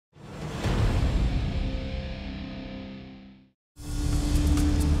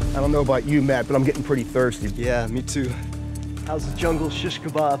don't know about you, Matt, but I'm getting pretty thirsty. Yeah, me too. How's the jungle shish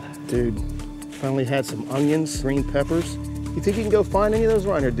kebab? Dude, finally had some onions, green peppers. You think you can go find any of those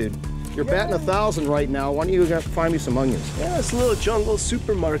around here, dude? You're batting 1,000 right now. Why don't you go find me some onions? Yeah, it's a little jungle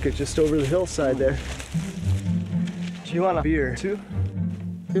supermarket just over the hillside there. Do you want a beer too?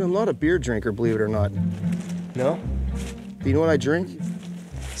 Dude, I'm not a beer drinker, believe it or not. No? Do you know what I drink?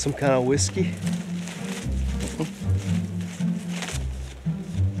 Some kind of whiskey?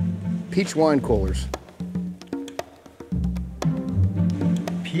 Peach wine coolers.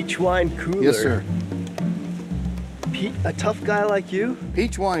 Peach wine cooler? Yes, sir. A tough guy like you?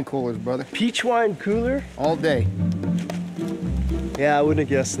 Peach wine coolers, brother. Peach wine cooler? All day. Yeah, I wouldn't have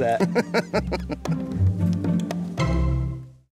guessed that.